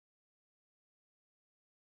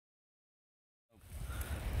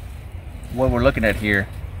what we're looking at here,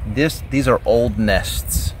 these are old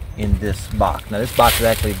nests in this box. Now this box is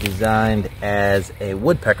actually designed as a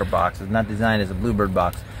woodpecker box. It's not designed as a bluebird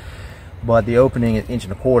box, but the opening is 1.25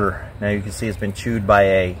 inches. Now you can see it's been chewed by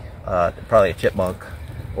a probably a chipmunk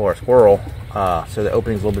or a squirrel, so the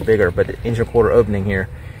opening is a little bit bigger, but the 1.25 inch opening here.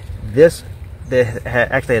 This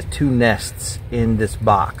actually has 2 nests in this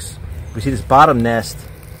box. We see this bottom nest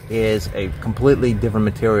is a completely different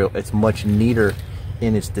material. It's much neater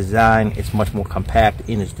in its design. It's much more compact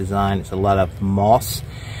in its design. It's a lot of moss,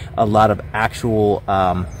 a lot of actual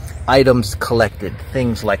items collected,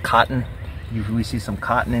 things like cotton. We see some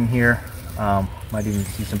cotton in here. Might even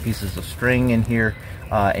see some pieces of string in here,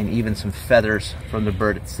 and even some feathers from the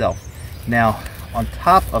bird itself. Now, on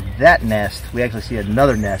top of that nest, we actually see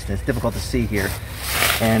another nest, and it's difficult to see here.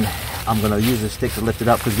 And I'm going to use this stick to lift it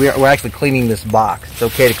up because we're actually cleaning this box. It's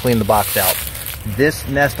okay to clean the box out. This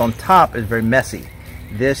nest on top is very messy.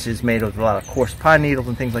 This is made with a lot of coarse pine needles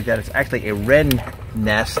and things like that. It's actually a wren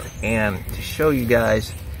nest, and to show you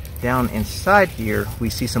guys, down inside here, we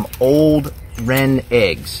see some old wren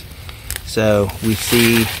eggs. So we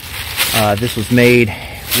see this was made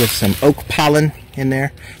with some oak pollen in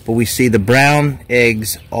there, but we see the brown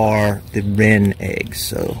eggs are the wren eggs,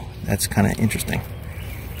 so that's kind of interesting.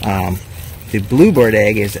 The bluebird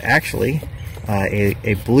egg is actually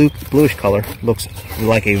a bluish color, looks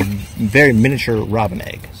like a very miniature robin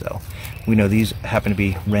egg, so we know these happen to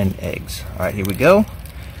be wren eggs. All right, here we go.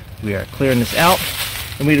 We are clearing this out,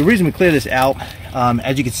 and the reason we clear this out,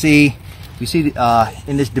 as you can see, we see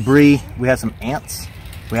in this debris we have some ants,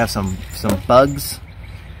 we have some bugs,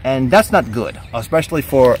 and that's not good, especially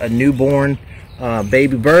for a newborn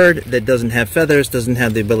baby bird that doesn't have feathers, doesn't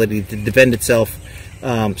have the ability to defend itself.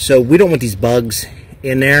 So we don't want these bugs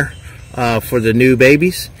in there for the new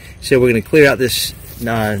babies. So we're going to clear out this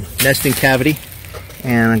nesting cavity,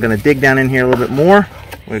 and I'm going to dig down in here a little bit more.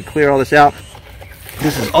 We're going to clear all this out.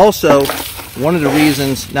 This is also one of the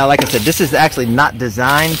reasons, now like I said, this is actually not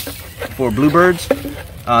designed for bluebirds.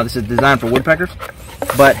 This is designed for woodpeckers.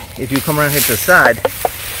 But if you come around here to the side,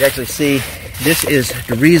 you actually see this is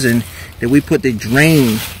the reason that we put the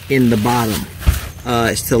drain in the bottom.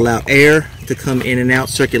 Is to allow air to come in and out,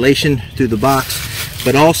 circulation through the box,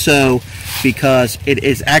 but also because it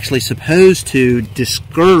is actually supposed to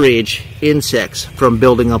discourage insects from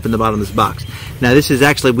building up in the bottom of this box. Now this is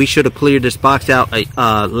actually, we should have cleared this box out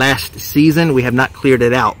last season. We have not cleared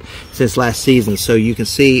it out since last season. So you can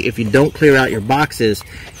see if you don't clear out your boxes,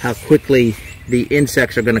 how quickly the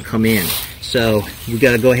insects are going to come in. So we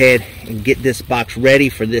got to go ahead and get this box ready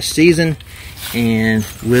for this season, and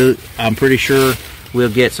I'm pretty sure we'll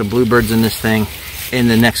get some bluebirds in this thing in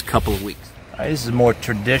the next couple of weeks. All right, this is a more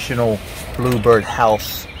traditional bluebird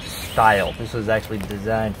house style. This was actually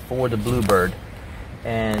designed for the bluebird.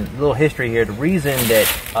 And a little history here, the reason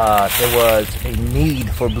that there was a need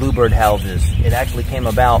for bluebird houses, it actually came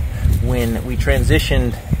about when we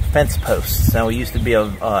transitioned fence posts. Now, we used to be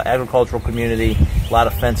an agricultural community, a lot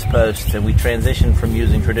of fence posts, and we transitioned from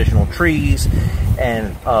using traditional trees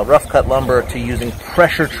and rough cut lumber to using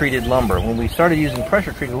pressure treated lumber. When we started using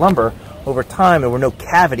pressure treated lumber, over time there were no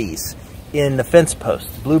cavities in the fence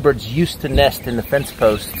posts. Bluebirds used to nest in the fence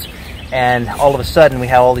posts, and all of a sudden we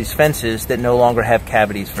have all these fences that no longer have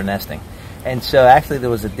cavities for nesting. And so actually there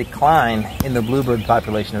was a decline in the bluebird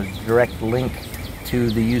population. There was a direct link to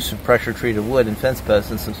the use of pressure treated wood and fence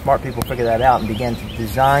posts, and some smart people figured that out and began to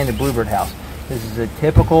design the bluebird house. This is a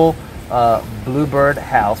typical bluebird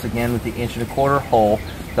house, again with the 1.25 inch hole.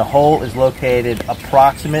 The hole is located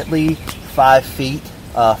approximately 5 feet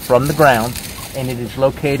from the ground, and it is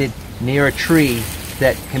located near a tree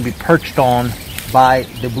that can be perched on by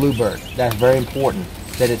the bluebird. That's very important,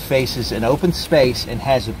 that it faces an open space and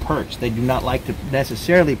has a perch. They do not like to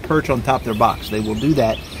necessarily perch on top of their box. They will do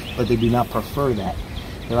that, but they do not prefer that.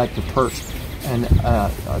 They like to perch and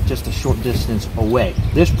just a short distance away.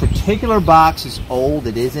 This particular box is old.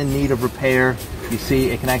 It is in need of repair. You see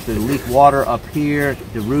it can actually leak water up here.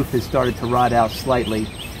 The roof has started to rot out slightly.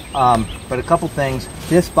 But a couple things.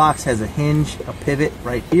 This box has a hinge, a pivot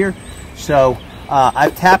right here. So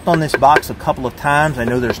I've tapped on this box a couple of times. I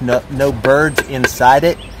know there's no birds inside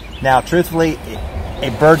it. Now, truthfully,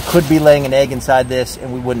 a bird could be laying an egg inside this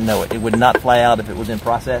and we wouldn't know it. It would not fly out if it was in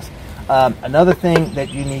process. Another thing that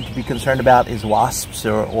you need to be concerned about is wasps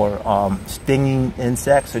or stinging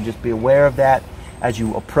insects, so just be aware of that. As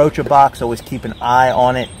you approach a box, always keep an eye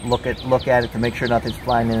on it, look at it to make sure nothing's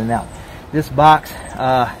flying in and out. This box,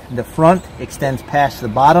 the front extends past the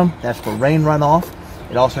bottom. That's for rain runoff.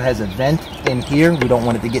 It also has a vent in here. We don't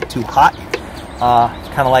want it to get too hot. It's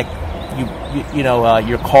kind of like you know,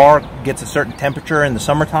 your car gets a certain temperature in the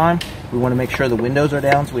summertime. We want to make sure the windows are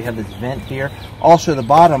down, so we have this vent here. Also, the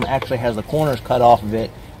bottom actually has the corners cut off of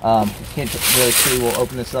it. You can't really see. We'll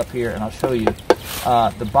open this up here and I'll show you.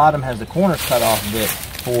 The bottom has the corners cut off of it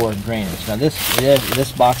for drainage. Now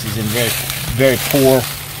this box is in very poor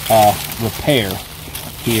repair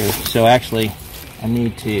here, so actually I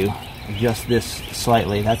need to adjust this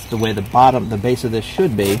slightly. That's the way the base of this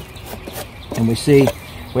should be. And we see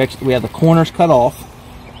we have the corners cut off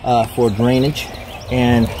for drainage,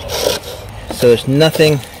 and so there's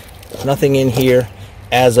nothing in here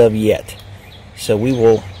as of yet. So we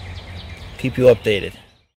will keep you updated.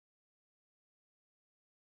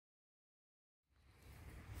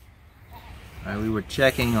 All right, we were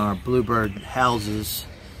checking our Bluebird houses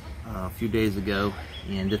a few days ago.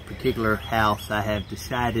 In this particular house, I have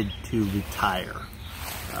decided to retire.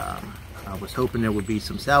 I was hoping there would be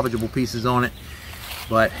some salvageable pieces on it,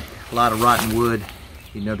 but a lot of rotten wood.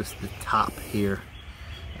 You notice the top here.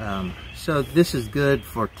 So this is good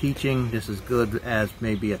for teaching. This is good as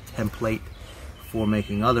maybe a template for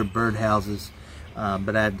making other birdhouses.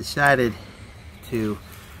 But I've decided to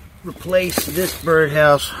replace this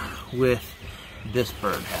birdhouse with this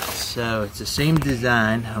birdhouse. So it's the same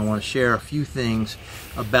design. I want to share a few things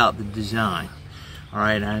about the design. All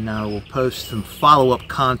right, and I will post some follow-up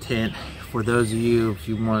content for those of you if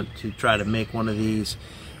you want to try to make one of these.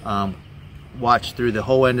 Watch through the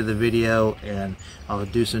whole end of the video and I'll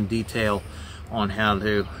do some detail on how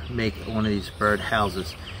to make one of these bird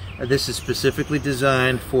houses. This is specifically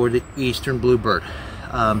designed for the Eastern Bluebird.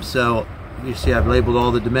 So you see I've labeled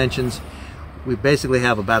all the dimensions. We basically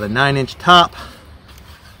have about a 9-inch top,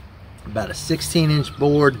 about a 16-inch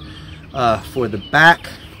board for the back.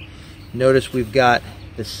 Notice we've got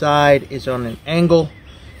the side is on an angle,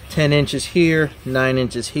 10 inches here, 9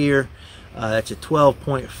 inches here. That's a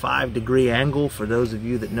 12.5 degree angle for those of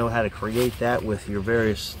you that know how to create that with your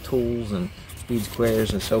various tools and speed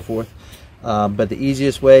squares and so forth. But the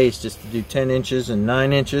easiest way is just to do 10 inches and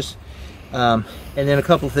 9 inches. And then a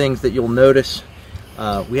couple things that you'll notice.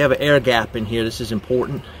 We have an air gap in here. This is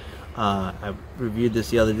important. I reviewed this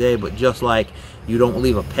the other day, but just like you don't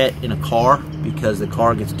leave a pet in a car because the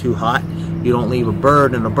car gets too hot, you don't leave a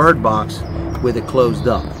bird in a bird box with it closed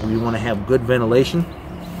up. We want to have good ventilation.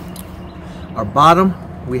 Our bottom,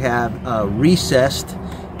 we have recessed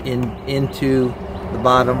into the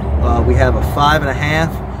bottom. We have a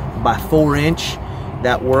 5.5 by 4 inch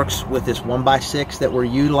that works with this 1x6 that we're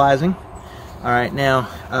utilizing. All right, now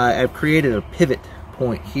I've created a pivot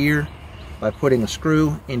point here by putting a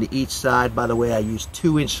screw into each side. By the way, I use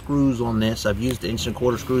 2-inch screws on this. I've used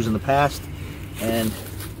 1.25-inch screws in the past, and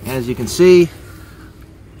as you can see,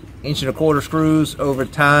 1.25-inch screws over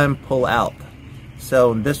time pull out.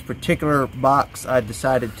 So in this particular box, I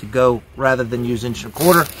decided to go, rather than use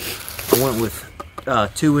 1.25-inch, I went with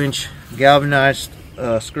 2-inch galvanized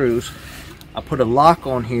screws. I put a lock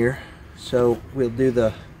on here, so we'll do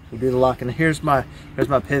the lock, and here's my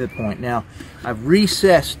pivot point. Now I've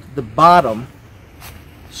recessed the bottom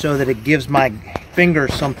so that it gives my finger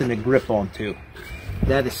something to grip onto.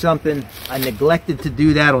 That is something I neglected to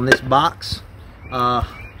do that on this box.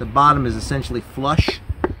 The bottom is essentially flush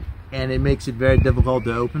and it makes it very difficult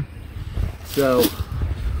to open. So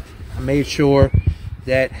I made sure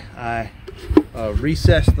that I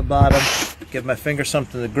recessed the bottom, give my finger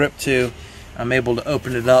something to grip to. I'm able to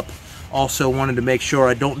open it up. Also wanted to make sure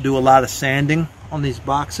I don't do a lot of sanding on these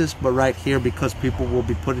boxes, but right here, because people will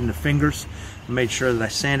be putting the fingers, I made sure that I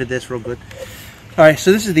sanded this real good. All right,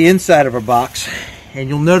 so this is the inside of our box, and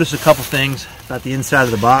you'll notice a couple things about the inside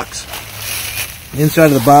of the box. The inside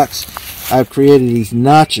of the box, I've created these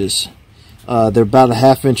notches. They're about a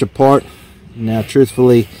 1/2 inch apart. Now,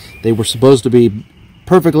 truthfully, they were supposed to be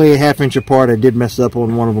perfectly a 1/2 inch apart. I did mess up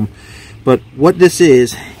on one of them. But what this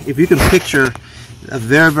is, if you can picture a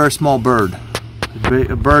very, very small bird.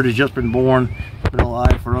 A bird has just been born, been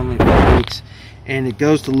alive for only a few weeks, and it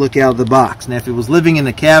goes to look out of the box. Now, if it was living in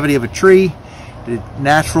the cavity of a tree, the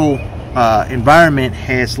natural environment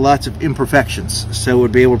has lots of imperfections, so it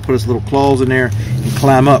would be able to put its little claws in there and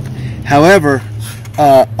climb up. However,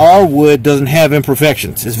 our wood doesn't have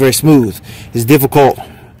imperfections. It's very smooth. It's difficult,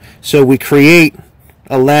 so we create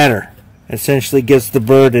a ladder. Essentially gives the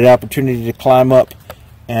bird an opportunity to climb up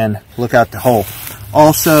and look out the hole.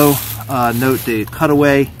 Also, note the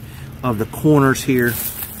cutaway of the corners here.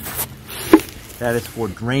 That is for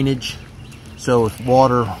drainage. So if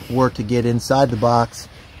water were to get inside the box,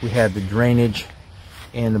 we have the drainage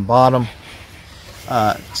in the bottom.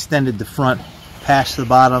 Extended the front past the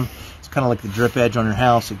bottom. It's kind of like the drip edge on your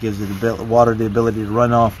house. It gives the water the ability to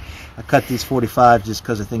run off. I cut these 45 just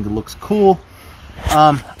because I think it looks cool.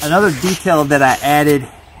 Another detail that I added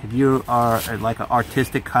if you are like an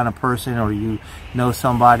artistic kind of person, or you know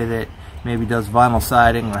somebody that maybe does vinyl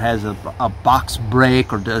siding or has a box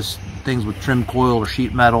break or does things with trim coil or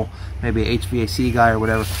sheet metal, maybe an HVAC guy or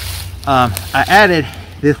whatever, I added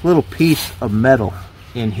this little piece of metal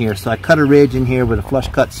in here. So I cut a ridge in here with a flush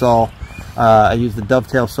cut saw. I used the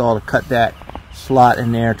dovetail saw to cut that slot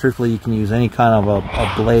in there. Truthfully, you can use any kind of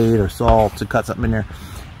a blade or saw to cut something in there.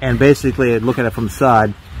 And basically, look at it from the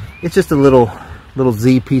side, it's just a little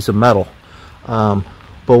Z piece of metal.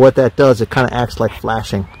 But what that does, it kind of acts like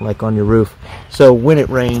flashing, like on your roof. So when it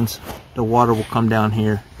rains, the water will come down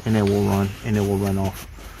here and it will run off.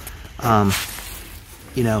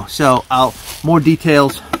 You know, so more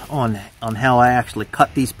details on how I actually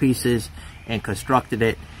cut these pieces and constructed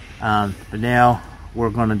it. But now we're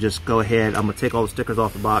gonna just go ahead. I'm gonna take all the stickers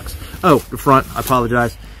off the box. Oh, the front, I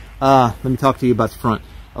apologize. Let me talk to you about the front.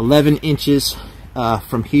 11 inches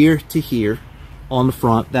from here to here on the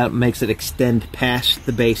front. That makes it extend past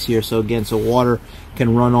the base here, so again, so water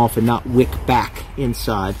can run off and not wick back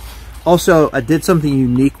inside. Also, I did something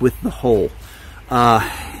unique with the hole.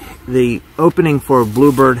 The opening for a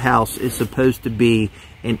bluebird house is supposed to be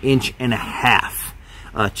 1.5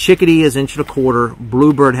 inches. Chickadee is 1.25 inches.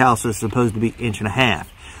 Bluebird house is supposed to be 1.5 inches.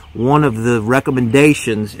 One of the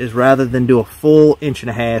recommendations is, rather than do a full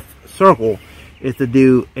 1.5 inch circle, is to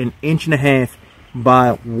do 1.5 inches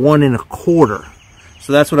by 1.25 inches.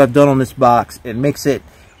 So that's what I've done on this box. It makes it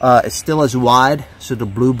it's still as wide, so the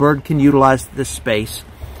bluebird can utilize this space,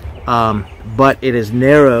 but it is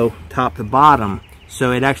narrow top to bottom,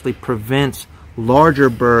 so it actually prevents larger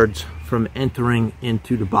birds from entering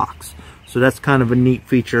into the box. So that's kind of a neat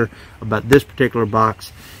feature about this particular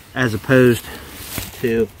box, as opposed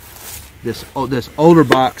to this older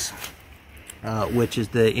box, which is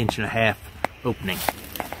the 1.5 inch opening.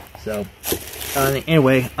 So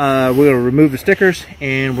anyway, we're going to remove the stickers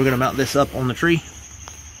and we're going to mount this up on the tree,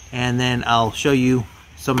 and then I'll show you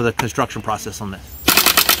some of the construction process on this.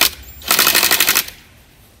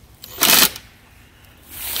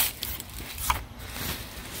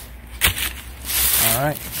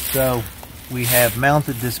 Alright, so we have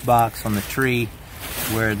mounted this box on the tree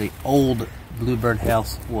where the old bluebird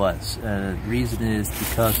house was. The reason is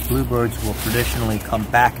because bluebirds will traditionally come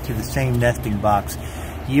back to the same nesting box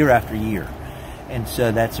year after year, and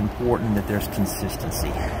so that's important that there's consistency.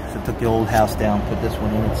 So I took the old house down, put this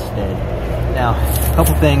one in instead. Now, a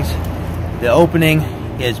couple things. The opening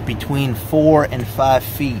is between 4 and 5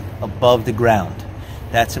 feet above the ground.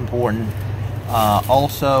 That's important.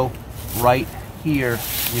 Also, right here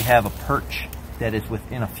we have a perch that is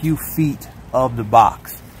within a few feet of the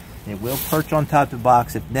box. They will perch on top of the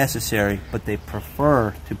box if necessary, but they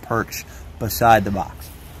prefer to perch beside the box.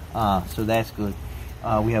 So that's good.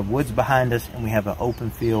 We have woods behind us and we have an open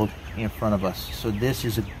field in front of us. So this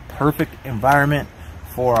is a perfect environment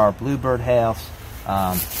for our bluebird house.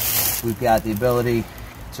 We've got the ability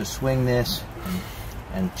to swing this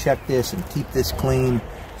and check this and keep this clean,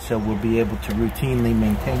 so we'll be able to routinely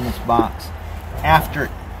maintain this box. After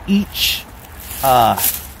each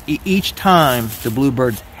time the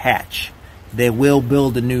bluebirds hatch, they will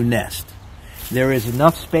build a new nest. There is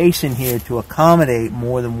enough space in here to accommodate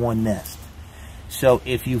more than one nest. So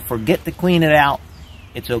if you forget to clean it out,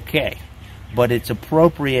 it's okay. But it's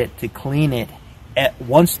appropriate to clean it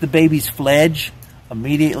once the babies fledge.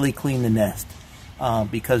 Immediately clean the nest,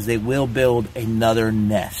 because they will build another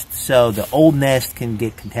nest. So the old nest can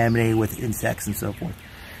get contaminated with insects and so forth.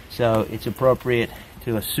 So it's appropriate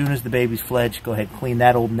to, as soon as the babies fledge, go ahead and clean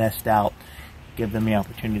that old nest out. Give them the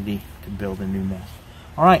opportunity to build a new nest.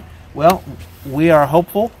 All right, well, we are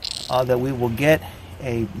hopeful that we will get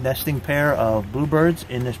a nesting pair of bluebirds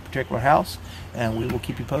in this particular house, and we will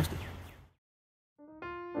keep you posted.